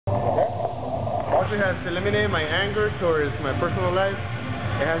CrossFit has eliminated my anger towards my personal life.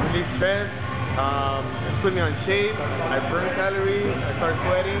 It has released stress. It's put me on shape. I burn calories. I start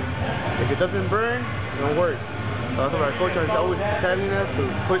sweating. If it doesn't burn, it don't work. So that's what our coach is always telling us, to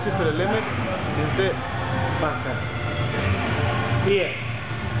push it to the limit. That's it. Yeah.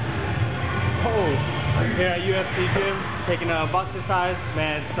 Here at UFC GYM, taking Boxercise,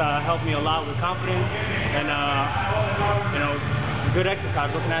 man, it's helped me a lot with confidence and you know, good exercise.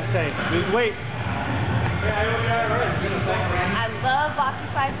 What can I say? Lose weight. I love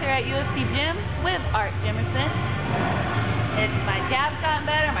Boxercise here at UFC GYM with Jimmerson. My jab's gotten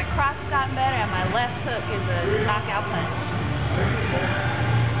better, my cross gotten better, and my left hook is a knockout punch.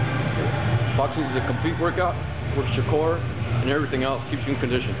 Boxing is a complete workout, works your core, and everything else, keeps you in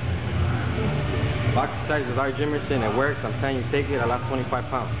condition. Boxercise with Jimmerson, it works. I'm telling you, take it. I lost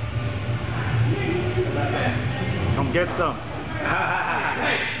 25 pounds. Come get some.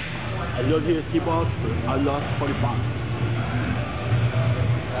 I love UFC box, but I lost 40 pounds.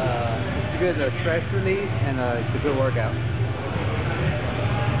 It's good stress relief, and it's a good workout.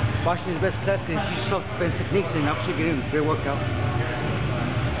 Boxing is the best class, and she's so best techniques, and now she get in. It's a great workout.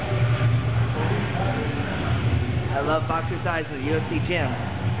 I love Boxercise with UFC GYM.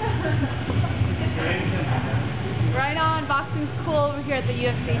 Right on, boxing's cool over here at the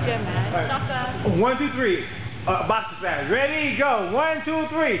UFC GYM, man. Right. 1, 2, 3. Boxercise. Ready, go. 1, 2,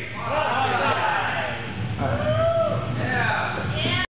 3.